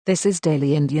This is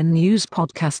Daily Indian News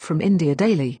Podcast from India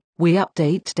Daily. We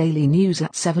update daily news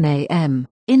at 7 a.m.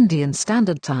 Indian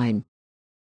Standard Time.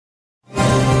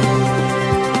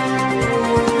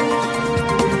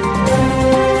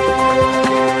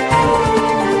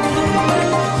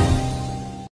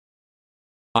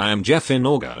 I am Jeff in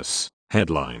August.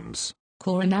 Headlines.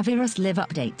 Coronavirus live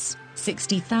updates.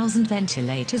 60,000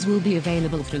 ventilators will be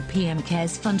available through PM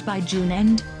CARES Fund by June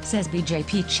end, says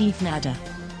BJP Chief Nadda.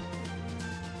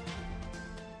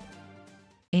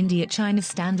 India-China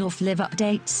standoff live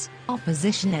updates.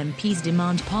 Opposition MPs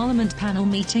demand Parliament panel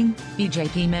meeting.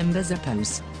 BJP members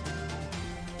oppose.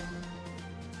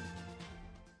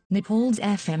 Nepal's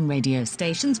FM radio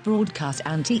stations broadcast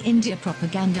anti-India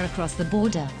propaganda across the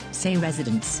border, say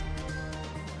residents.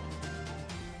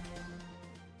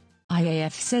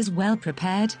 IAF says well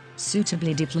prepared,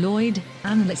 suitably deployed.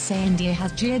 Analysts say India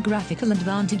has geographical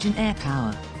advantage in air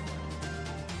power.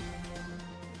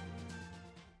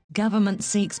 Government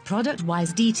seeks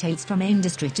product-wise details from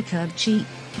industry to curb cheap,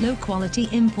 low-quality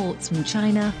imports from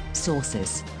China,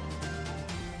 sources.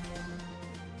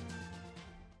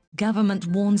 Government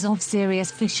warns of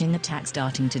serious phishing attack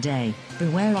starting today.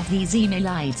 Beware of these email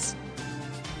lies.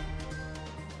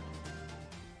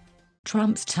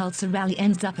 Trump's Tulsa rally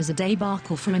ends up as a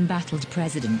debacle for embattled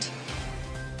president.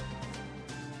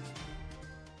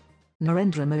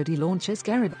 Narendra Modi launches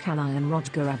Garib Kalyan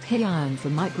Rojgar Abhiyan for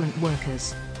migrant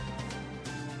workers.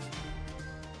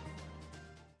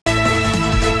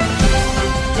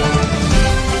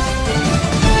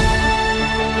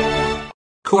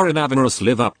 Coronavirus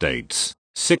live updates.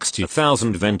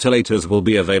 60,000 ventilators will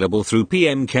be available through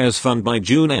PM CARES Fund by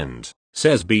June end,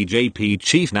 says BJP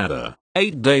Chief Nadda.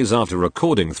 8 days after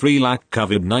recording 3 lakh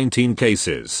COVID-19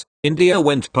 cases, India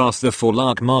went past the 4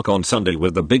 lakh mark on Sunday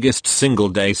with the biggest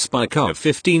single-day spike of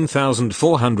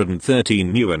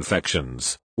 15,413 new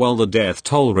infections, while the death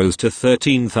toll rose to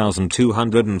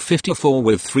 13,254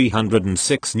 with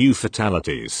 306 new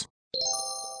fatalities.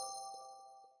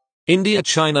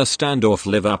 India-China standoff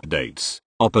live updates.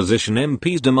 Opposition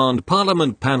MPs demand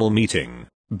Parliament panel meeting.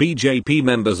 BJP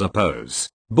members oppose.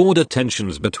 Border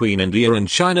tensions between India and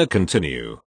China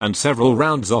continue, and several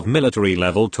rounds of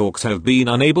military-level talks have been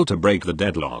unable to break the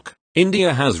deadlock.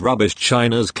 India has rubbished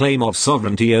China's claim of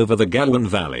sovereignty over the Galwan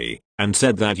Valley, and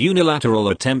said that unilateral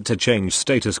attempt to change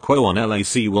status quo on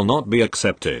LAC will not be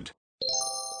accepted.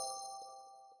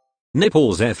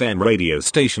 Nepal's FM radio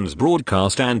stations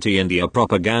broadcast anti-India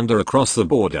propaganda across the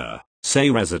border, say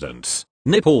residents.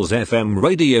 Nepal's FM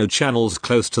radio channels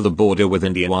close to the border with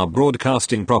India are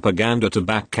broadcasting propaganda to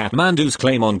back Kathmandu's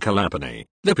claim on Kalapani,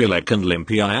 Lipulekh and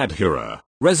Limpia Adhura.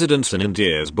 Residents in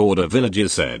India's border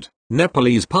villages said,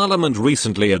 Nepalese parliament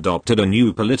recently adopted a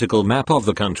new political map of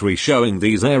the country showing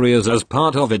these areas as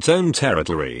part of its own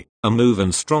territory, a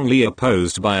move strongly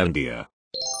opposed by India.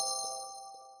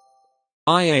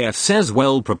 IAF says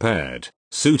well prepared,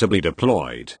 suitably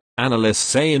deployed. Analysts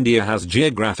say India has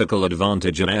geographical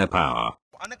advantage in air power.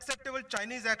 Unacceptable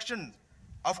Chinese actions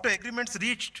after agreements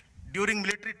reached during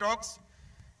military talks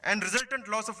and resultant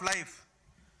loss of life.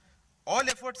 All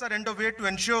efforts are underway to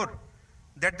ensure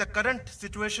that the current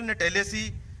situation at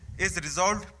LAC is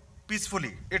resolved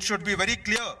peacefully. It should be very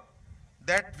clear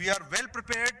that we are well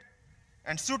prepared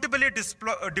and suitably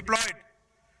deployed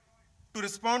to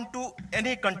respond to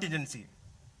any contingency.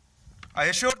 I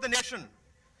assure the nation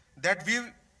that we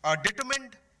are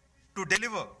determined to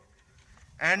deliver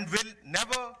and will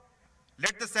never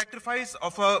let the sacrifice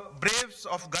of our braves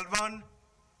of Galwan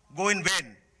go in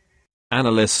vain.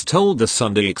 Analysts told the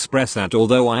Sunday Express that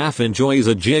although IAF enjoys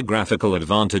a geographical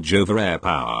advantage over air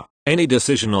power, any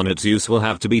decision on its use will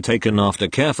have to be taken after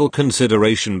careful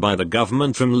consideration by the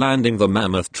government, from landing the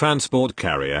mammoth transport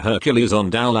carrier Hercules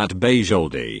on Daulat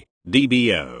Jaldi,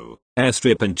 DBO,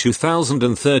 airstrip in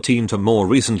 2013 to more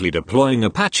recently deploying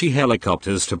Apache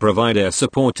helicopters to provide air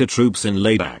support to troops in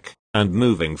Ladakh, and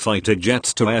moving fighter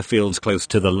jets to airfields close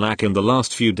to the LAC in the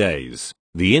last few days.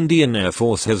 The Indian Air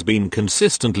Force has been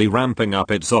consistently ramping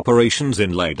up its operations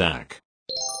in Ladakh.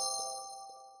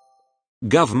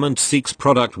 Government seeks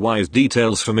product-wise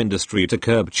details from industry to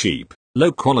curb cheap,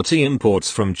 low-quality imports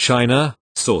from China,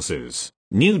 sources.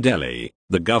 New Delhi,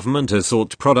 the government has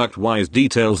sought product-wise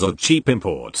details of cheap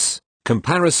imports,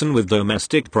 comparison with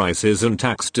domestic prices and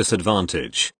tax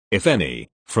disadvantage, if any,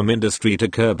 from industry to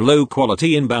curb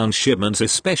low-quality inbound shipments,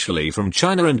 especially from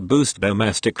China, and boost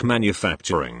domestic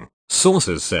manufacturing,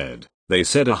 sources said. They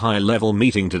said a high-level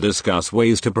meeting to discuss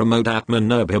ways to promote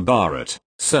Atmanirbhar Bharat,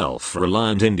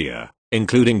 self-reliant India,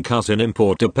 including cut in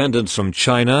import dependence from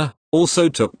China, also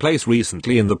took place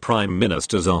recently in the Prime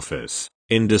Minister's office.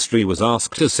 industry was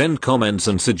asked to send comments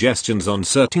and suggestions on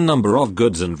certain number of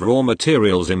goods and raw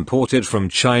materials imported from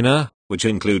China, which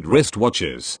include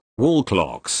wristwatches, wall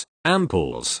clocks,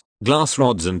 ampoules, glass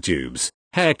rods and tubes,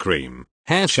 hair cream,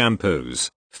 hair shampoos,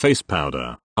 face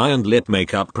powder, eye and lip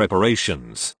makeup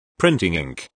preparations, printing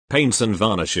ink, paints and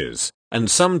varnishes,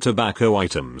 and some tobacco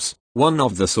items, one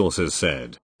of the sources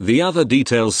said. The other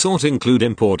details sought include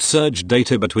import surge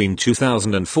data between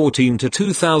 2014 to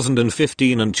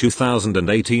 2015 and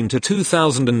 2018 to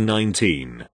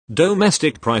 2019,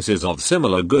 domestic prices of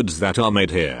similar goods that are made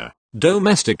here,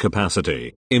 domestic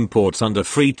capacity, imports under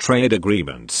free trade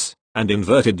agreements, and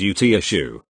inverted duty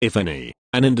issue, if any.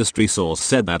 An industry source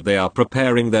said that they are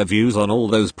preparing their views on all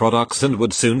those products and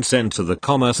would soon send to the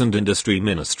Commerce and Industry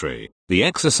Ministry. The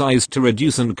exercise to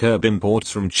reduce and curb imports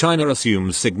from China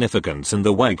assumes significance in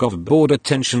the wake of border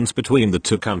tensions between the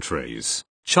two countries.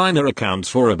 China accounts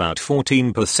for about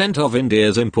 14% of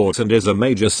India's imports and is a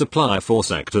major supplier for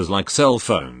sectors like cell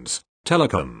phones,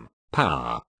 telecom,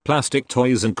 power, plastic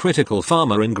toys and critical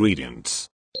pharma ingredients.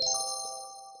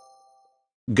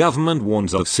 Government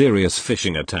warns of serious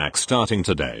phishing attacks starting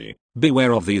today.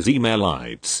 Beware of these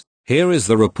emailites. Here is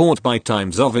the report by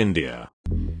Times of India.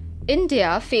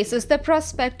 India faces the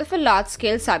prospect of a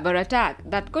large-scale cyber attack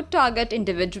that could target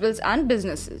individuals and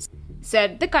businesses,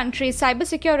 said the country's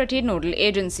cybersecurity nodal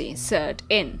agency,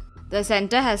 CERT-In. The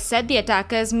centre has said the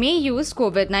attackers may use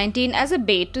COVID-19 as a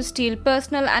bait to steal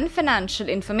personal and financial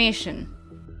information.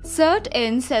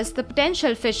 CERT-In says the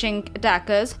potential phishing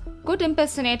attackers could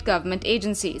impersonate government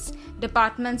agencies,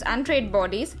 departments and trade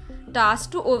bodies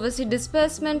tasked to oversee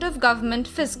disbursement of government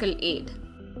fiscal aid.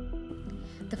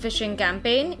 The phishing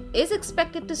campaign is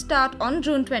expected to start on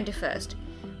June 21st,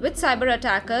 with cyber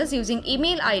attackers using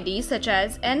email IDs such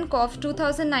as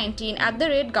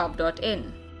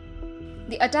ncov2019@gov.in.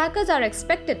 The attackers are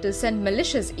expected to send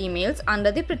malicious emails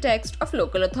under the pretext of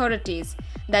local authorities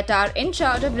that are in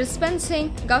charge of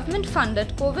dispensing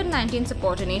government-funded COVID-19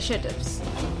 support initiatives.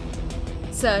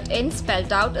 CERT-In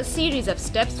spelled out a series of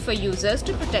steps for users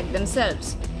to protect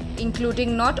themselves,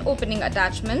 including not opening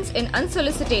attachments in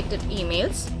unsolicited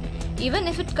emails, even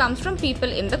if it comes from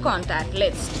people in the contact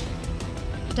list.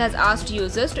 It has asked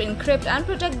users to encrypt and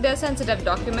protect their sensitive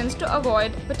documents to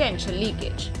avoid potential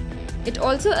leakage. It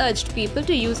also urged people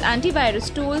to use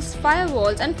antivirus tools,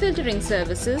 firewalls and filtering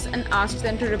services and asked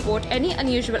them to report any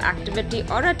unusual activity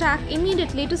or attack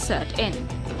immediately to CERT-In.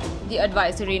 The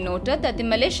advisory noted that the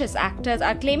malicious actors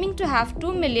are claiming to have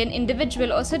 2 million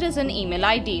individual or citizen email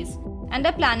IDs and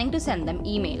are planning to send them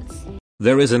emails.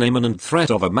 There is an imminent threat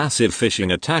of a massive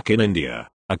phishing attack in India,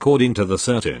 according to the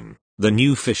CERT-In. The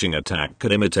new phishing attack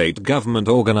could imitate government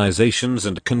organizations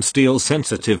and can steal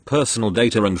sensitive personal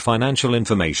data and financial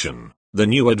information. The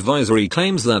new advisory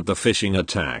claims that the phishing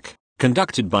attack,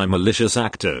 conducted by malicious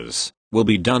actors, will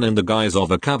be done in the guise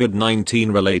of a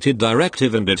COVID-19 related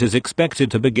directive and it is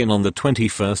expected to begin on the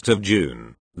 21st of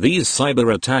June. These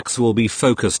cyber attacks will be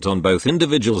focused on both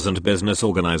individuals and business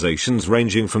organizations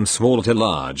ranging from small to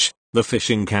large. The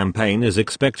phishing campaign is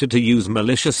expected to use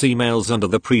malicious emails under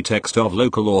the pretext of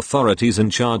local authorities in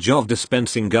charge of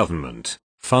dispensing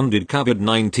government-funded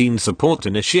COVID-19 support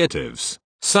initiatives.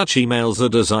 Such emails are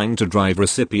designed to drive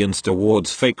recipients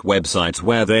towards fake websites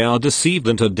where they are deceived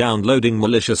into downloading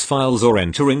malicious files or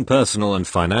entering personal and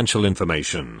financial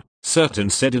information, CERT-In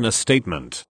said in a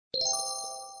statement.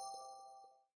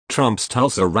 Trump's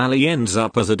Tulsa rally ends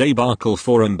up as a debacle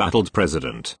for embattled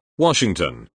president.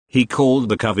 Washington. He called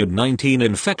the COVID-19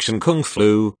 infection Kung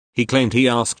flu. He claimed he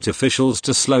asked officials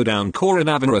to slow down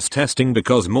coronavirus testing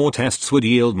because more tests would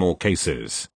yield more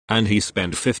cases. And he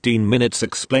spent 15 minutes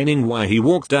explaining why he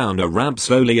walked down a ramp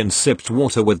slowly and sipped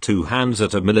water with two hands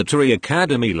at a military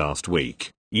academy last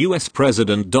week. US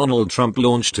President Donald Trump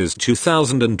launched his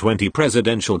 2020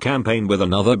 presidential campaign with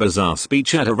another bizarre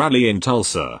speech at a rally in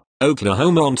Tulsa,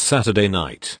 Oklahoma on Saturday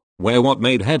night, where what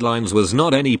made headlines was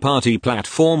not any party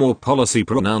platform or policy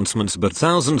pronouncements but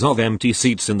thousands of empty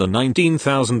seats in the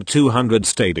 19,200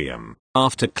 stadium,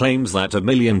 after claims that 1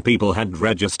 million people had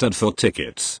registered for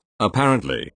tickets.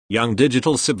 Apparently, young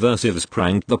digital subversives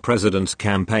pranked the president's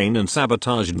campaign and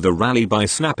sabotaged the rally by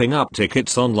snapping up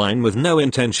tickets online with no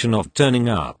intention of turning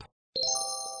up.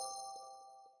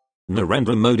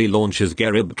 Narendra Modi launches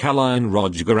Garib Kalyan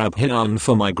Rojgar Abhiyan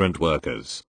for migrant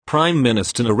workers. Prime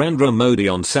Minister Narendra Modi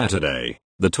on Saturday,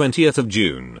 the 20th of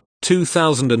June,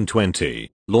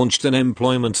 2020, launched an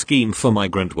employment scheme for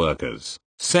migrant workers,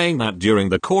 saying that during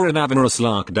the coronavirus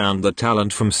lockdown the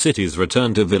talent from cities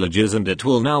returned to villages and it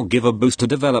will now give a boost to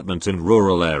development in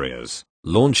rural areas.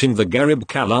 Launching the Garib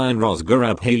Kalyan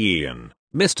Rojgar Abhiyan,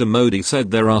 Mr. Modi said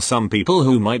there are some people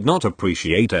who might not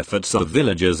appreciate efforts of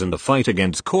villagers in the fight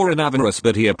against coronavirus,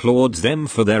 but he applauds them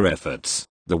for their efforts.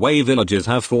 The way villagers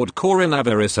have fought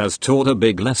coronavirus has taught a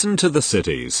big lesson to the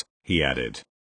cities, he added.